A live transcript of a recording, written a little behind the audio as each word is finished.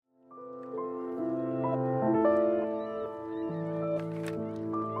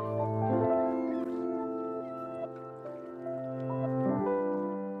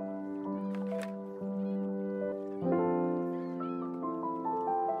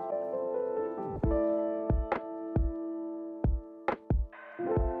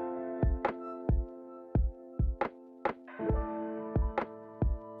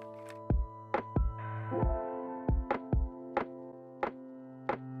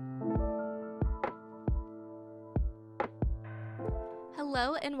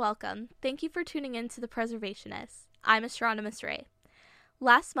Hello and welcome. Thank you for tuning in to the Preservationists. I'm Astronemis Ray.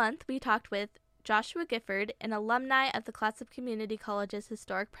 Last month, we talked with Joshua Gifford, an alumni of the Clatsop Community College's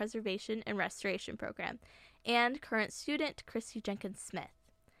Historic Preservation and Restoration Program, and current student Kristi Jenkins-Smith,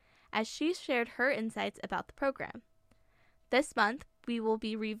 as she shared her insights about the program. This month, we will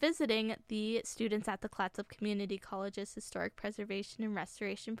be revisiting the students at the Clatsop Community College's Historic Preservation and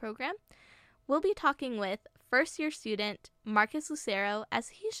Restoration Program. We'll be talking with first-year student Marcus Lucero as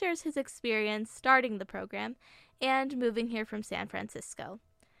he shares his experience starting the program and moving here from San Francisco.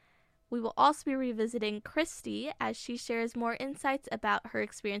 We will also be revisiting Kristi as she shares more insights about her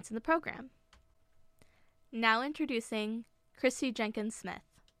experience in the program. Now introducing Kristi Jenkins-Smith.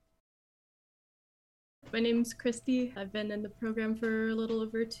 My name's Kristi. I've been in the program for a little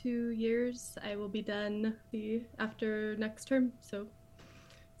over 2 years. I will be done after next term, so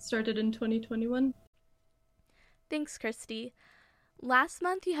started in 2021. Thanks, Kristi. Last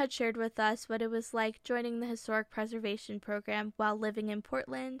month you had shared with us what it was like joining the Historic Preservation Program while living in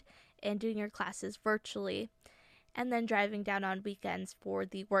Portland and doing your classes virtually, and then driving down on weekends for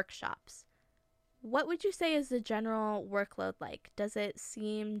the workshops. What would you say is the general workload like? Does it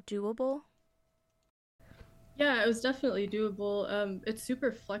seem doable? Yeah, it was definitely doable. It's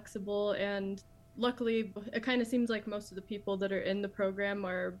super flexible, and luckily, it kind of seems like most of the people that are in the program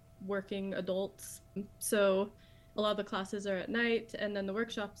are working adults. So a lot of the classes are at night, and then the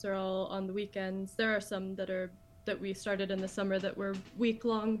workshops are all on the weekends. There are some that we started in the summer that were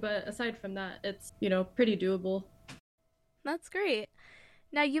week-long, but aside from that, it's, pretty doable. That's great.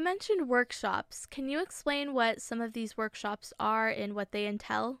 Now, you mentioned workshops. Can you explain what some of these workshops are and what they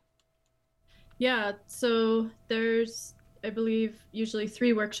entail? Yeah, so there's, I believe, usually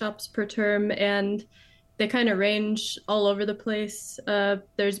 3 workshops per term, and they kind of range all over the place.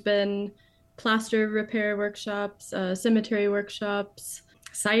 There's been plaster repair workshops, cemetery workshops,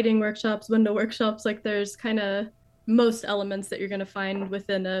 siding workshops, window workshops. Like, there's kind of most elements that you're going to find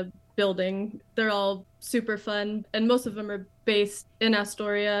within a building. They're all super fun, and most of them are based in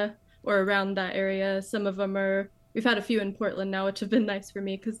Astoria or around that area. Some of them we've had a few in Portland now, which have been nice for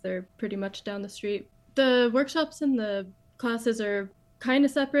me because they're pretty much down the street. The workshops and the classes are kind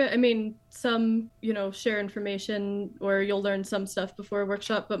of separate. I mean, some, share information, or you'll learn some stuff before a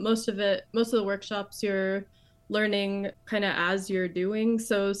workshop, but most of the workshops you're learning kind of as you're doing.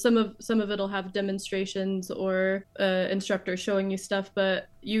 So some of it'll have demonstrations or instructors showing you stuff, but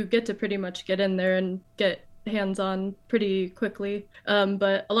you get to pretty much get in there and get hands-on pretty quickly.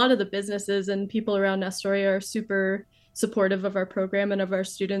 But a lot of the businesses and people around Astoria are super supportive of our program and of our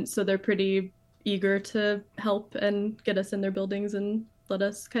students, so they're pretty eager to help and get us in their buildings and let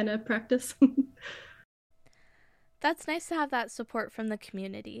us kind of practice. That's nice to have that support from the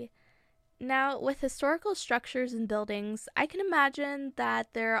community. Now, with historical structures and buildings, I can imagine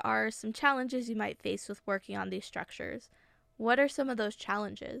that there are some challenges you might face with working on these structures. What are some of those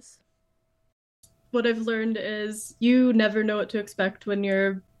challenges? What I've learned is you never know what to expect when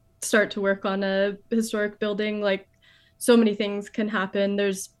you start to work on a historic building. Like, so many things can happen.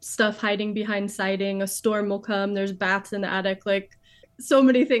 There's stuff hiding behind siding, a storm will come, there's bats in the attic. Like, so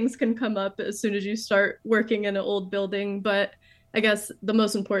many things can come up as soon as you start working in an old building. But I guess the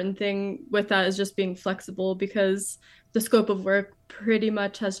most important thing with that is just being flexible, because the scope of work pretty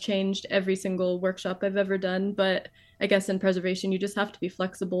much has changed every single workshop I've ever done. But I guess in preservation, you just have to be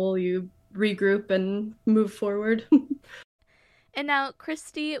flexible. You regroup and move forward. And now,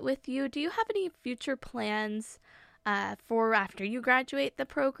 Kristi, with you, do you have any future plans for after you graduate the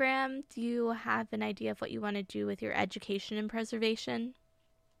program? Do you have an idea of what you want to do with your education in preservation?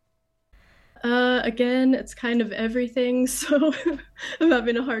 Again, it's kind of everything, so I'm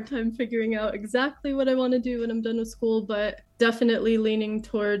having a hard time figuring out exactly what I want to do when I'm done with school, but definitely leaning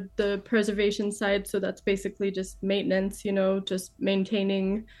toward the preservation side. So that's basically just maintenance, just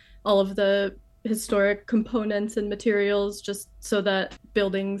maintaining all of the historic components and materials, just so that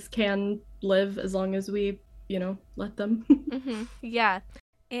buildings can live as long as we, let them. Mm-hmm. Yeah.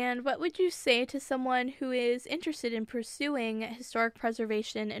 And what would you say to someone who is interested in pursuing historic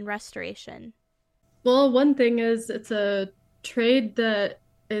preservation and restoration? Well, one thing is it's a trade that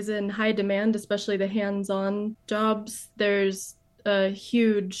is in high demand, especially the hands-on jobs. There's a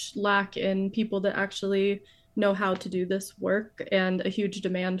huge lack in people that actually know how to do this work, and a huge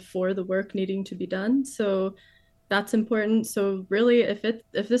demand for the work needing to be done. So that's important. So really, if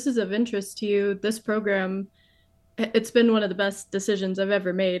this is of interest to you, this program, it's been one of the best decisions I've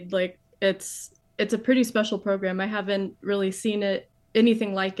ever made. Like, it's a pretty special program. I haven't really seen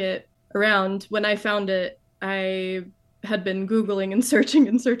anything like it around. When I found it, I had been Googling and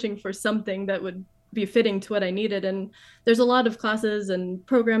searching for something that would be fitting to what I needed. And there's a lot of classes and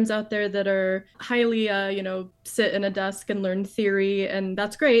programs out there that are highly, sit in a desk and learn theory. And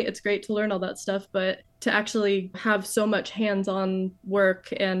that's great. It's great to learn all that stuff. But to actually have so much hands-on work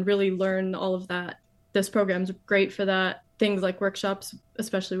and really learn all of that, this program's great for that. Things like workshops,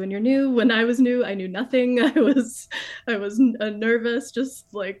 especially when you're new. When I was new, I knew nothing. I was nervous,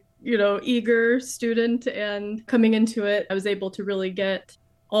 just like, eager student. And coming into it, I was able to really get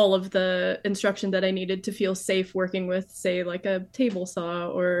all of the instruction that I needed to feel safe working with, say, like a table saw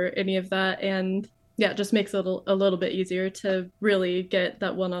or any of that. And yeah, it just makes it a little bit easier to really get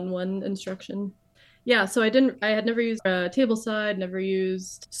that one-on-one instruction. Yeah, so I had never used a table saw, I'd never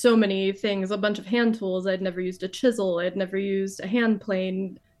used so many things, a bunch of hand tools. I'd never used a chisel, I'd never used a hand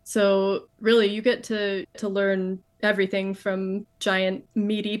plane. So really you get to learn everything from giant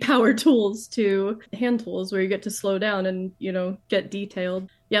meaty power tools to hand tools where you get to slow down and, get detailed.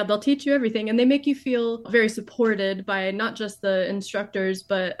 Yeah, they'll teach you everything, and they make you feel very supported by not just the instructors,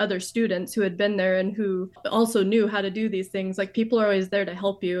 but other students who had been there and who also knew how to do these things. Like, people are always there to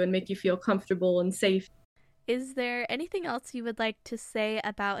help you and make you feel comfortable and safe. Is there anything else you would like to say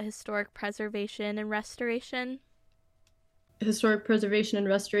about historic preservation and restoration? Historic preservation and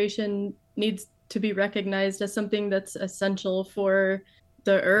restoration needs to be recognized as something that's essential for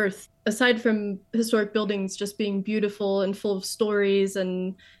the earth. Aside from historic buildings just being beautiful and full of stories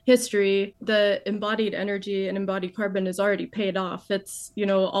and history, the embodied energy and embodied carbon is already paid off. It's,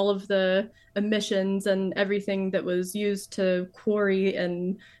 all of the emissions and everything that was used to quarry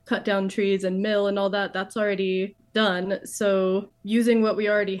and cut down trees and mill and all that, that's already done. So using what we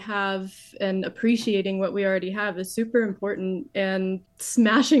already have and appreciating what we already have is super important, and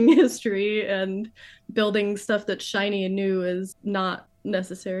smashing history and building stuff that's shiny and new is not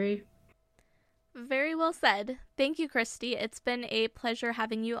necessary. Very well said. Thank you, Kristi. It's been a pleasure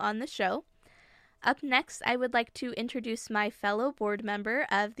having you on the show. Up next, I would like to introduce my fellow board member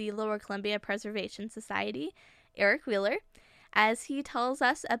of the Lower Columbia Preservation Society, Eric Wheeler, as he tells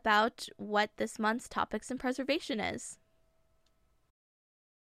us about what this month's Topics in Preservation is.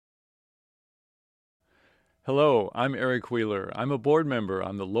 Hello, I'm Eric Wheeler. I'm a board member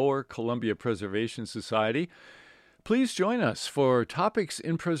on the Lower Columbia Preservation Society. Please join us for Topics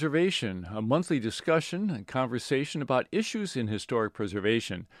in Preservation, a monthly discussion and conversation about issues in historic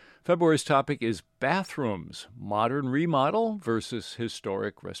preservation. February's topic is bathrooms, modern remodel versus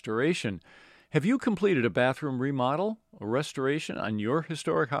historic restoration. Have you completed a bathroom remodel or restoration on your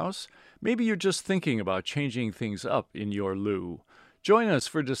historic house? Maybe you're just thinking about changing things up in your loo. Join us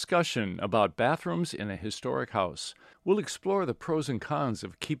for discussion about bathrooms in a historic house. We'll explore the pros and cons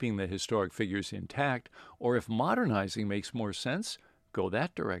of keeping the historic figures intact, or if modernizing makes more sense, go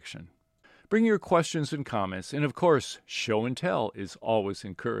that direction. Bring your questions and comments, and of course, show and tell is always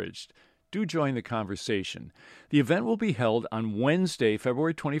encouraged. Do join the conversation. The event will be held on Wednesday,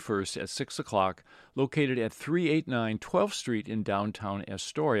 February 21st at 6 o'clock, located at 389 12th Street in downtown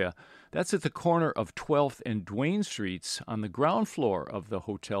Astoria. That's at the corner of 12th and Duane Streets on the ground floor of the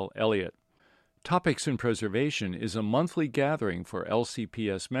Hotel Elliott. Topics in Preservation is a monthly gathering for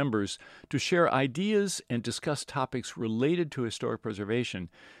LCPS members to share ideas and discuss topics related to historic preservation.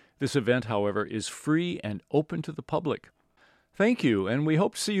 This event, however, is free and open to the public. Thank you, and we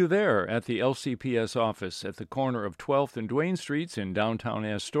hope to see you there at the LCPS office at the corner of 12th and Duane Streets in downtown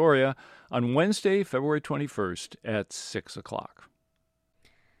Astoria on Wednesday, February 21st at 6 o'clock.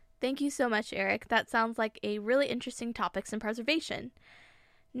 Thank you so much, Eric. That sounds like a really interesting Topics in Preservation.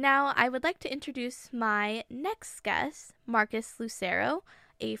 Now, I would like to introduce my next guest, Marcus Lucero,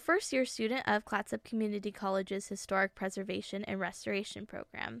 a first-year student of Clatsop Community College's Historic Preservation and Restoration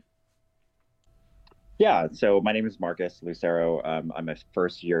program. Yeah, so my name is Marcus Lucero. I'm a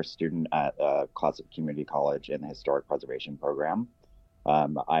first-year student at Clatsop Community College in the Historic Preservation program.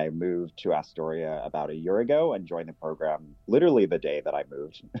 I moved to Astoria about a year ago and joined the program literally the day that I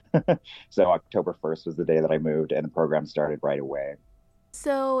moved. So October 1st was the day that I moved, and the program started right away.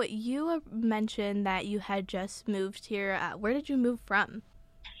 So you mentioned that you had just moved here. Where did you move from?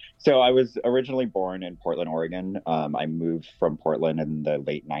 So I was originally born in Portland, Oregon. I moved from Portland in the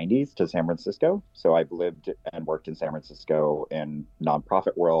late 90s to San Francisco. So I've lived and worked in San Francisco in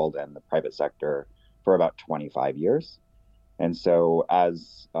nonprofit world and the private sector for about 25 years. And so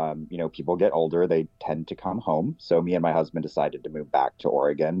as, people get older, they tend to come home. So me and my husband decided to move back to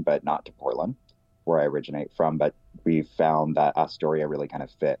Oregon, but not to Portland, where I originate from. But we found that Astoria really kind of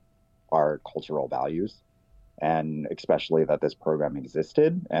fit our cultural values, and especially that this program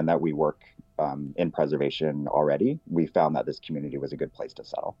existed and that we work in preservation already. We found that this community was a good place to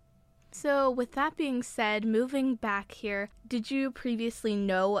settle. So with that being said, moving back here, did you previously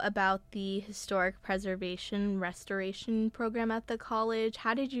know about the historic preservation restoration program at the college?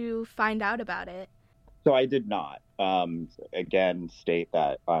 How did you find out about it? So I did not. Again, state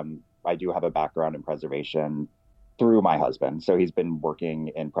that I do have a background in preservation through my husband. So he's been working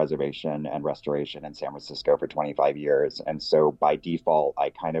in preservation and restoration in San Francisco for 25 years. And so by default,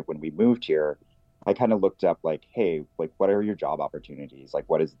 when we moved here, I kind of looked up like, hey, like, what are your job opportunities? Like,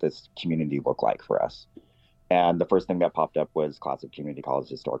 what does this community look like for us? And the first thing that popped up was Clatsop Community College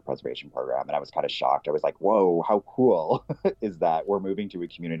Historic Preservation Program. And I was kind of shocked. I was like, whoa, how cool is that? We're moving to a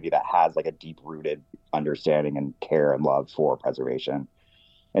community that has like a deep rooted understanding and care and love for preservation.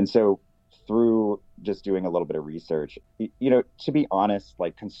 And so through just doing a little bit of research, to be honest,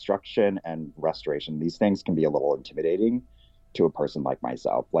 like construction and restoration, these things can be a little intimidating to a person like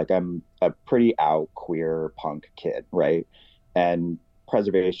myself. Like I'm a pretty out queer punk kid, right? And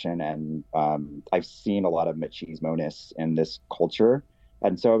preservation and I've seen a lot of machismo-ness in this culture.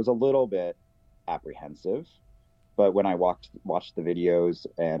 And so I was a little bit apprehensive. But when I watched the videos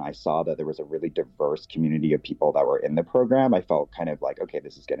and I saw that there was a really diverse community of people that were in the program, I felt kind of like, okay,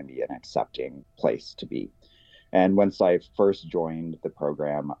 this is going to be an accepting place to be. And once I first joined the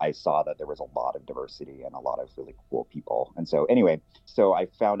program, I saw that there was a lot of diversity and a lot of really cool people. And so anyway, so I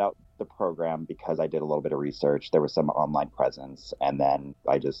found out the program because I did a little bit of research. There was some online presence, and then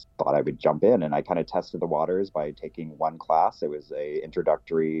I just thought I would jump in, and I kind of tested the waters by taking one class. It was a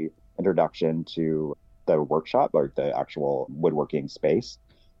introduction to the workshop, or the actual woodworking space,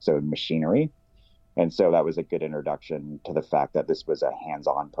 so machinery. And so that was a good introduction to the fact that this was a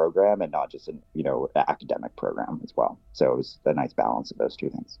hands-on program and not just an academic program as well. So it was a nice balance of those two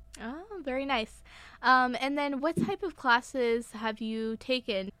things. Oh, very nice. And then what type of classes have you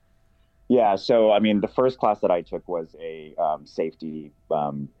taken? Yeah, so I mean, the first class that I took was a safety,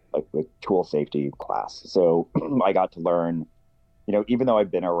 like tool safety class. So I got to learn, even though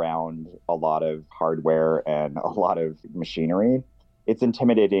I've been around a lot of hardware and a lot of machinery, it's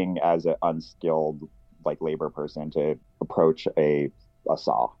intimidating as an unskilled like labor person to approach a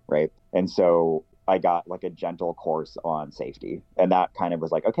saw, right? And so I got like a gentle course on safety, and that kind of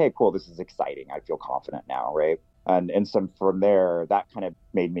was like, okay, cool, this is exciting. I feel confident now, right? And so from there, that kind of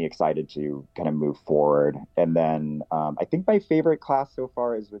made me excited to kind of move forward. And then I think my favorite class so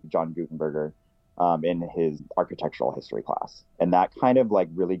far is with John Gutenberger in his architectural history class. And that kind of like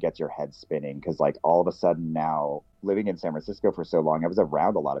really gets your head spinning, because like all of a sudden now, living in San Francisco for so long, I was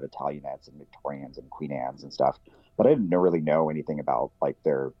around a lot of Italianettes and Victorians and Queen Anne's and stuff, but I didn't really know anything about like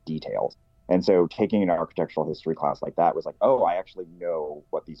their details. And so taking an architectural history class like that was like, oh, I actually know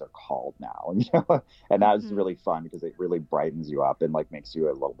what these are called now. And that was really fun because it really brightens you up and like makes you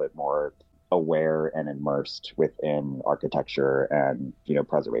a little bit more aware and immersed within architecture and,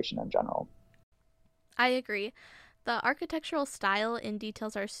 preservation in general. I agree. The architectural style and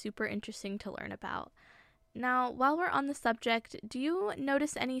details are super interesting to learn about. Now, while we're on the subject, do you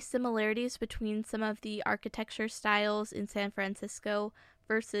notice any similarities between some of the architecture styles in San Francisco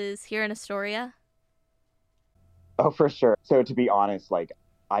versus here in Astoria? Oh, for sure. So to be honest, like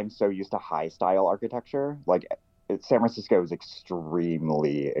I'm so used to high style architecture. Like San Francisco is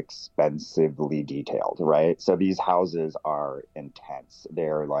extremely expensively detailed, right? So these houses are intense.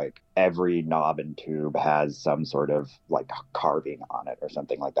 They're like every knob and tube has some sort of like carving on it or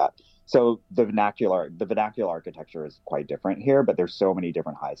something like that. So the vernacular architecture is quite different here, but there's so many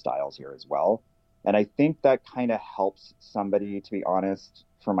different high styles here as well. And I think that kind of helps somebody, to be honest,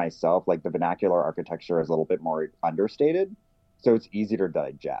 for myself, like the vernacular architecture is a little bit more understated. So it's easier to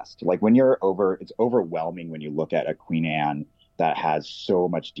digest. Like it's overwhelming when you look at a Queen Anne that has so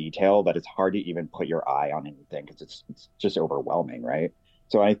much detail that it's hard to even put your eye on anything because it's just overwhelming, right?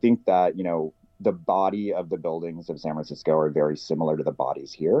 So I think that, the body of the buildings of San Francisco are very similar to the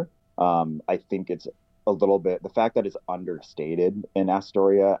bodies here. I think it's a little bit, the fact that it's understated in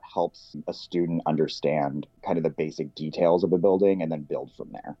Astoria helps a student understand kind of the basic details of a building and then build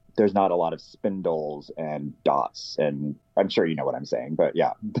from there. There's not a lot of spindles and dots, and I'm sure you know what I'm saying, but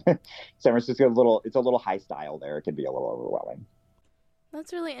yeah, San Francisco it's a little high style there. It can be a little overwhelming.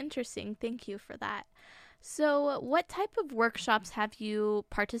 That's really interesting. Thank you for that. So what type of workshops have you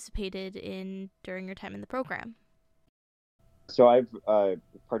participated in during your time in the program? So I've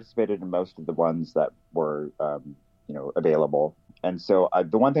participated in most of the ones that were, available. And so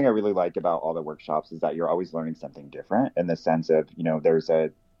the one thing I really like about all the workshops is that you're always learning something different, in the sense of, there's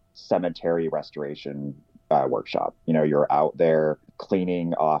a cemetery restoration workshop. You're out there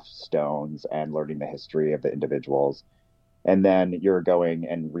cleaning off stones and learning the history of the individuals. And then you're going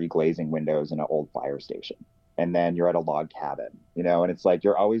and reglazing windows in an old fire station. and then you're at a log cabin, and it's like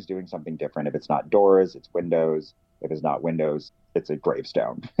you're always doing something different. If it's not doors, it's windows. If it's not windows, it's a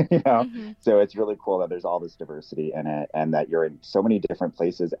gravestone, Mm-hmm. So it's really cool that there's all this diversity in it and that you're in so many different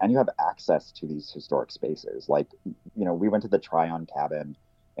places and you have access to these historic spaces. Like, we went to the Tryon cabin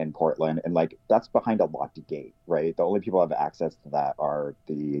in Portland, and like that's behind a locked gate, right? The only people who have access to that are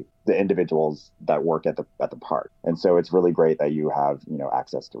the individuals that work at the park. And so it's really great that you have,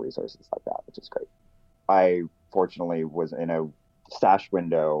 access to resources like that, which is great. I fortunately was in a sash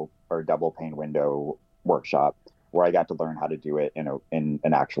window or double pane window workshop where I got to learn how to do it in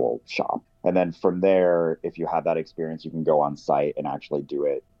an actual shop. And then from there, if you have that experience, you can go on site and actually do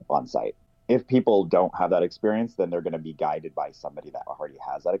it on site. If people don't have that experience, then they're going to be guided by somebody that already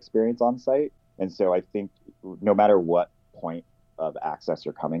has that experience on site. And so I think no matter what point of access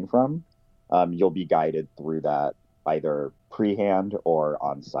you're coming from, you'll be guided through that either pre-hand or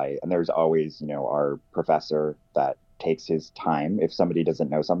on site. And there's always, our professor that takes his time. If somebody doesn't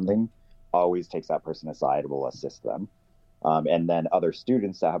know something, always takes that person aside, will assist them. And then other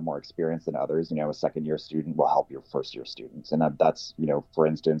students that have more experience than others, a second year student will help your first year students. And that's, for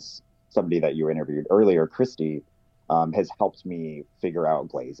instance, somebody that you interviewed earlier, Kristi, has helped me figure out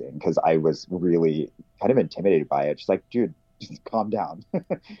glazing because I was really kind of intimidated by it. She's like, dude, just calm down.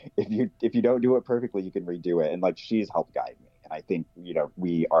 If you don't do it perfectly, you can redo it. And like, she's helped guide me. And I think,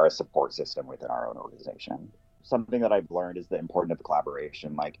 we are a support system within our own organization. Something that I've learned is the importance of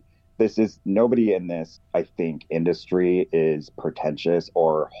collaboration. Like, nobody in this, I think, industry is pretentious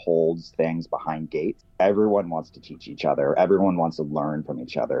or holds things behind gates. Everyone wants to teach each other. Everyone wants to learn from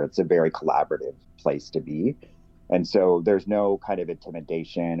each other. It's a very collaborative place to be. And so there's no kind of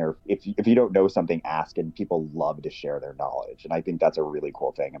intimidation, or if you don't know something, ask, and people love to share their knowledge. And I think that's a really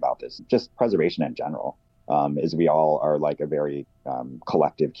cool thing about this, just preservation in general, is we all are like a very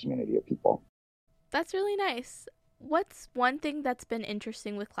collective community of people. That's really nice. What's one thing that's been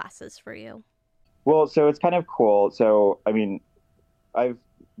interesting with classes for you? Well, so it's kind of cool. So, I mean, I've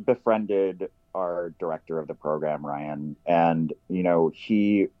befriended our director of the program, Ryan, and,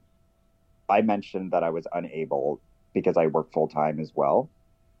 I mentioned that I was unable, because I work full time as well,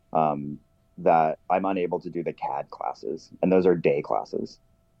 that I'm unable to do the CAD classes, and those are day classes.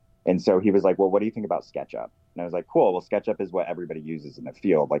 And so he was like, well, what do you think about SketchUp? And I was like, cool. Well, SketchUp is what everybody uses in the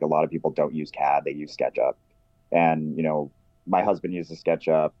field. Like, a lot of people don't use CAD, they use SketchUp. And, my husband uses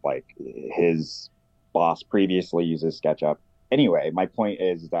SketchUp, like his boss previously uses SketchUp. Anyway, my point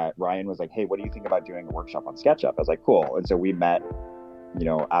is that Ryan was like, hey, what do you think about doing a workshop on SketchUp? I was like, cool. And so we met,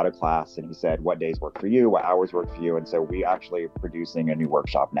 out of class, and he said, what days work for you? What hours work for you? And so we actually are producing a new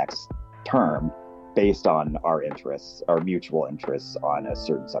workshop next term based on our interests, our mutual interests on a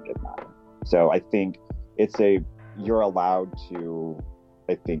certain subject matter. So I think you're allowed to,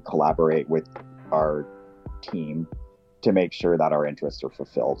 I think, collaborate with our team to make sure that our interests are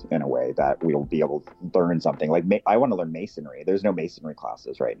fulfilled in a way that we'll be able to learn something. Like, I want to learn masonry. There's no masonry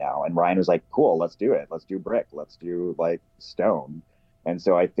classes right now. And Ryan was like, cool, let's do it. Let's do brick. Let's do like stone. And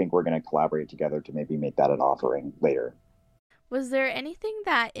so I think we're going to collaborate together to maybe make that an offering later. Was there anything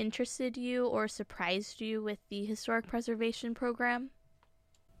that interested you or surprised you with the historic preservation program?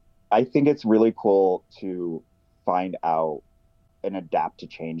 I think it's really cool to find out and adapt to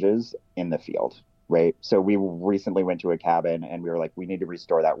changes in the field. Right. So we recently went to a cabin and we were like, we need to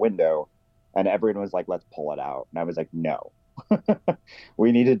restore that window. And everyone was like, let's pull it out. And I was like, no,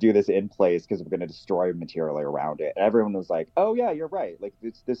 we need to do this in place because we're going to destroy material around it. And everyone was like, oh, yeah, you're right. Like,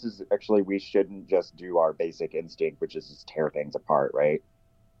 this is actually, we shouldn't just do our basic instinct, which is just tear things apart. Right.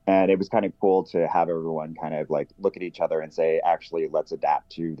 And it was kind of cool to have everyone kind of like look at each other and say, actually, let's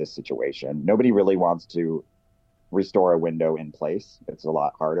adapt to this situation. Nobody really wants to restore a window in place. It's a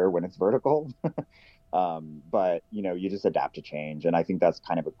lot harder when it's vertical. But, you just adapt to change. And I think that's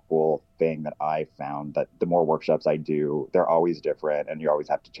kind of a cool thing that I found, that the more workshops I do, they're always different and you always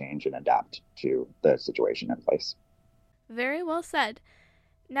have to change and adapt to the situation in place. Very well said.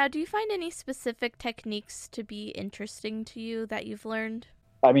 Now, do you find any specific techniques to be interesting to you that you've learned?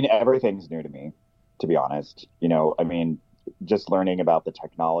 I mean, everything's new to me, to be honest. Just learning about the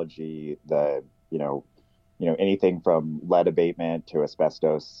technology, anything from lead abatement to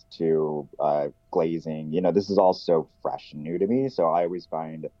asbestos to glazing, this is all so fresh and new to me. So I always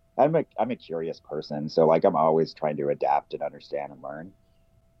find I'm a curious person. So like, I'm always trying to adapt and understand and learn.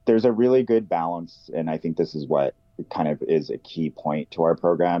 There's a really good balance. And I think this is what kind of is a key point to our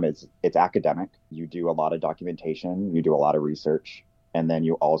program. It's academic. You do a lot of documentation, you do a lot of research, and then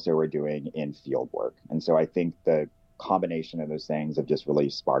you also are doing in field work. And so I think the combination of those things have just really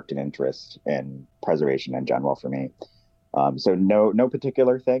sparked an interest in preservation in general for me. So no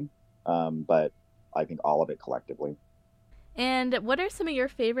particular thing, but I think all of it collectively. And what are some of your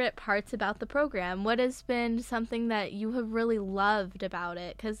favorite parts about the program? What has been something that you have really loved about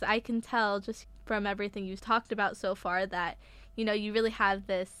it? Because I can tell just from everything you've talked about so far that, you really have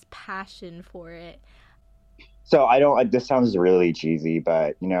this passion for it. So this sounds really cheesy,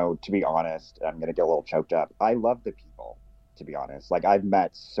 but to be honest, I'm going to get a little choked up. I love the people, to be honest. Like, I've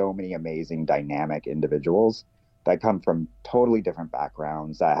met so many amazing, dynamic individuals that come from totally different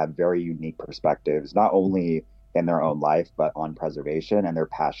backgrounds, that have very unique perspectives, not only in their own life, but on preservation, and their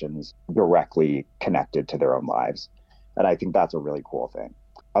passions directly connected to their own lives. And I think that's a really cool thing.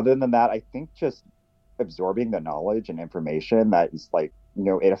 Other than that, I think just absorbing the knowledge and information that is like,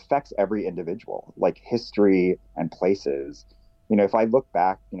 it affects every individual, like history and places. If I look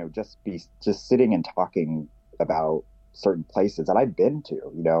back, just sitting and talking about certain places that I've been to,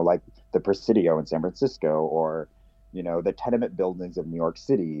 like the Presidio in San Francisco, or, the tenement buildings of New York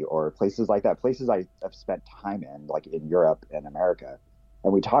City, or places like that, places I have spent time in, like in Europe and America.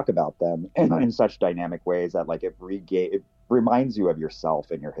 And we talk about them in such dynamic ways that like it reminds you of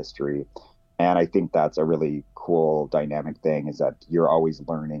yourself and your history. And I think that's a really cool dynamic thing, is that you're always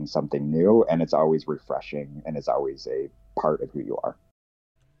learning something new, and it's always refreshing, and it's always a part of who you are.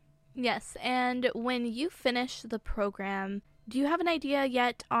 Yes, and when you finish the program, do you have an idea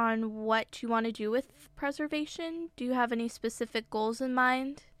yet on what you want to do with preservation? Do you have any specific goals in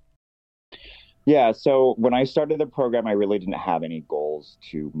mind? Yeah, so when I started the program, I really didn't have any goals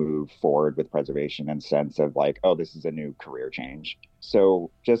to move forward with preservation in the sense of like, oh, this is a new career change. So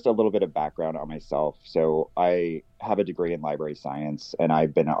just a little bit of background on myself. So I have a degree in library science, and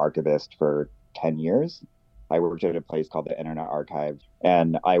I've been an archivist for 10 years. I worked at a place called the Internet Archive,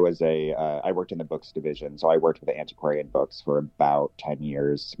 and I worked in the books division. So I worked with the antiquarian books for about 10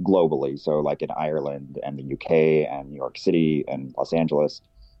 years globally. So like in Ireland and the UK and New York City and Los Angeles.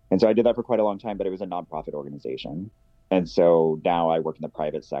 And so I did that for quite a long time, but it was a nonprofit organization. And so now I work in the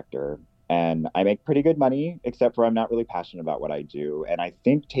private sector, and I make pretty good money, except for I'm not really passionate about what I do. And I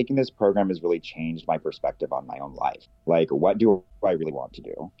think taking this program has really changed my perspective on my own life. Like, what do I really want to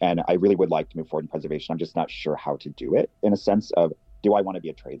do? And I really would like to move forward in preservation. I'm just not sure how to do it, in a sense of, do I want to be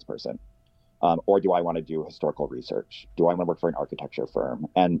a tradesperson? Or do I want to do historical research? Do I want to work for an architecture firm?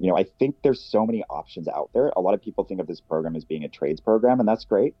 And, I think there's so many options out there. A lot of people think of this program as being a trades program, and that's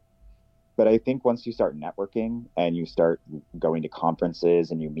great. But I think once you start networking and you start going to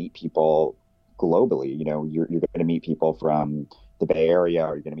conferences and you meet people globally, you're going to meet people from the Bay Area,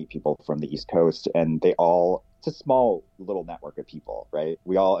 or you're going to meet people from the East Coast, and it's a small little network of people, right?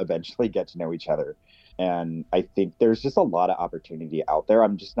 We all eventually get to know each other. And I think there's just a lot of opportunity out there.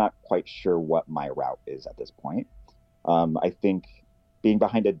 I'm just not quite sure what my route is at this point. I think being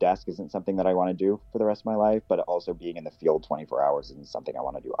behind a desk isn't something that I want to do for the rest of my life, but also being in the field 24 hours isn't something I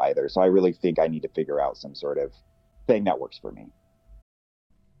want to do either. So I really think I need to figure out some sort of thing that works for me.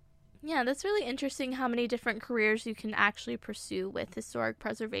 Yeah, that's really interesting how many different careers you can actually pursue with historic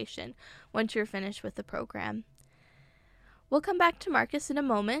preservation once you're finished with the program. We'll come back to Marcus in a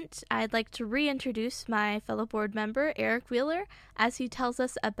moment. I'd like to reintroduce my fellow board member, Eric Wheeler, as he tells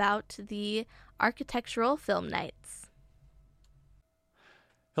us about the Architectural Film Nights.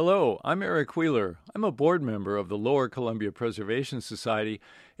 Hello, I'm Eric Wheeler. I'm a board member of the Lower Columbia Preservation Society,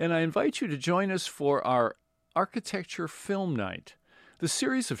 and I invite you to join us for our Architecture Film Night. The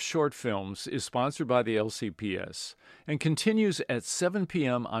series of short films is sponsored by the LCPS and continues at 7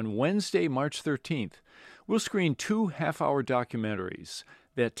 p.m. on Wednesday, March 13th. We'll screen 2 half-hour documentaries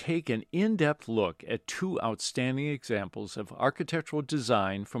that take an in-depth look at 2 outstanding examples of architectural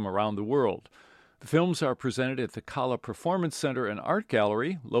design from around the world. The films are presented at the Kala Performance Center and Art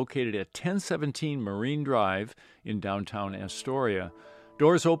Gallery, located at 1017 Marine Drive in downtown Astoria.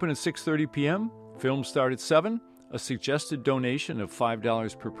 Doors open at 6:30 p.m. Films start at 7. A suggested donation of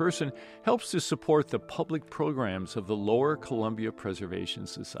 $5 per person helps to support the public programs of the Lower Columbia Preservation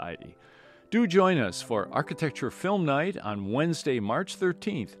Society. Do join us for Architecture Film Night on Wednesday, March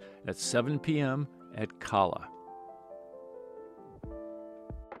 13th at 7 p.m. at Kala.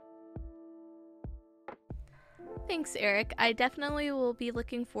 Thanks, Eric. I definitely will be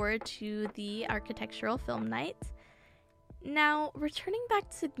looking forward to the Architectural Film Night. Now, returning back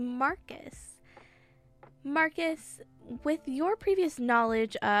to Marcus. Marcus, with your previous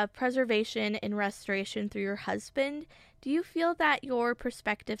knowledge of preservation and restoration through your husband, do you feel that your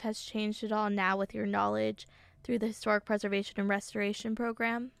perspective has changed at all now with your knowledge through the Historic Preservation and Restoration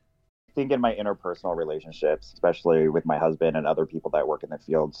program? I think in my interpersonal relationships, especially with my husband and other people that work in the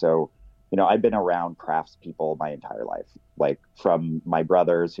field. So, I've been around craftspeople my entire life, like from my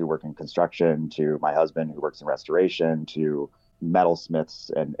brothers who work in construction to my husband who works in restoration to, metalsmiths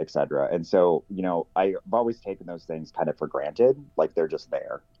and etc. And so, I've always taken those things kind of for granted, like they're just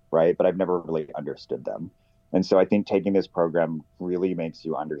there, right? But I've never really understood them. And so I think taking this program really makes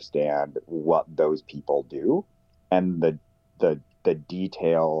you understand what those people do and the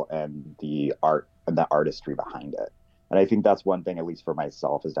detail and the art and the artistry behind it. And I think that's one thing, at least for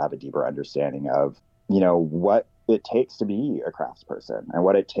myself, is to have a deeper understanding of, what it takes to be a craftsperson and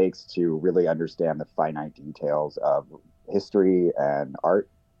what it takes to really understand the finite details of history and art,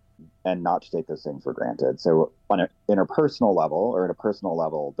 and not to take those things for granted. So on an interpersonal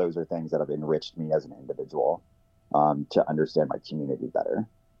level, those are things that have enriched me as an individual, to understand my community better.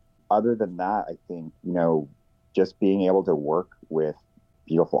 Other than that, I think, just being able to work with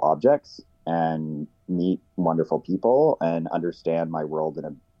beautiful objects and meet wonderful people and understand my world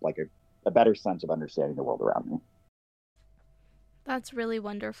in a better sense of understanding the world around me. That's really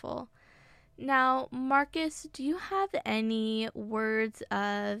wonderful. Now, Marcus, do you have any words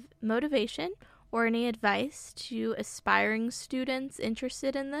of motivation or any advice to aspiring students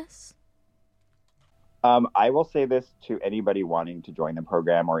interested in this? I will say this to anybody wanting to join the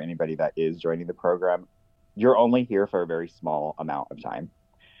program or anybody that is joining the program. You're only here for a very small amount of time.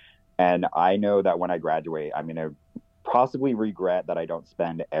 And I know that when I graduate, I'm going to possibly regret that I don't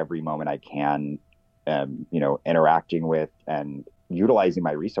spend every moment I can, interacting with and utilizing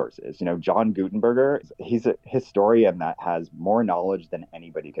my resources. John Gutenberger, he's a historian that has more knowledge than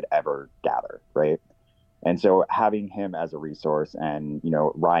anybody could ever gather, right? And so having him as a resource, and,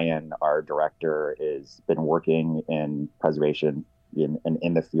 Ryan, our director, has been working in preservation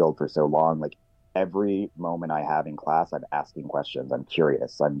in the field for so long. Like, every moment I have in class, I'm asking questions. I'm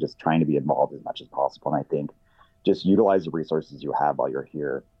curious. I'm just trying to be involved as much as possible. And I think just utilize the resources you have while you're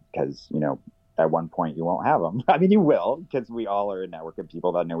here, because, at one point you won't have them. I mean, you will, because we all are a network of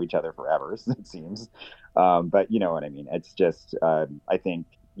people that know each other forever, it seems. But you know what I mean? It's just, I think,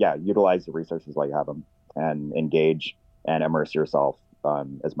 utilize the resources while you have them and engage and immerse yourself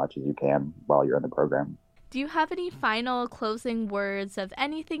as much as you can while you're in the program. Do you have any final closing words of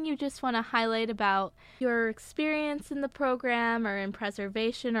anything you just want to highlight about your experience in the program or in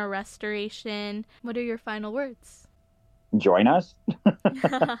preservation or restoration? What are your final words? Join us.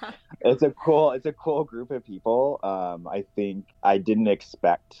 It's a cool group of people. I think I didn't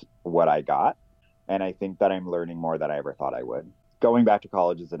expect what I got, and I think that I'm learning more than I ever thought I would. Going back to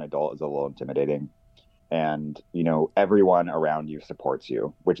college as an adult is a little intimidating, and everyone around you supports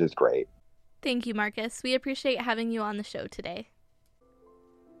you, which is great. Thank you, Marcus. We appreciate having you on the show today.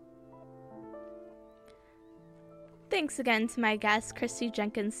 Thanks again to my guests, Kristi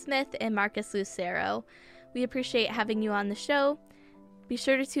Jenkins-Smith and Marcus Lucero. We appreciate having you on the show. Be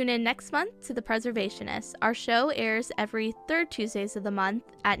sure to tune in next month to The Preservationists. Our show airs every third Tuesdays of the month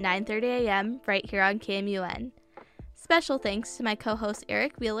at 9:30 a.m. right here on KMUN. Special thanks to my co-host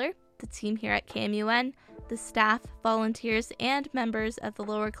Eric Wheeler, the team here at KMUN, the staff, volunteers, and members of the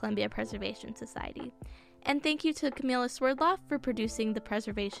Lower Columbia Preservation Society. And thank you to Camila Swerdloff for producing the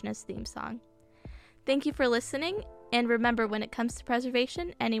Preservationist theme song. Thank you for listening, and remember, when it comes to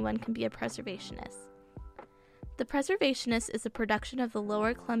preservation, anyone can be a preservationist. The Preservationist is a production of the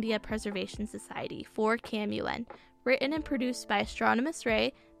Lower Columbia Preservation Society for KMUN, written and produced by Astronemis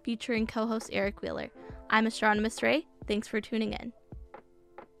Ray, featuring co-host Eric Wheeler. I'm Astronemis Ray. Thanks for tuning in.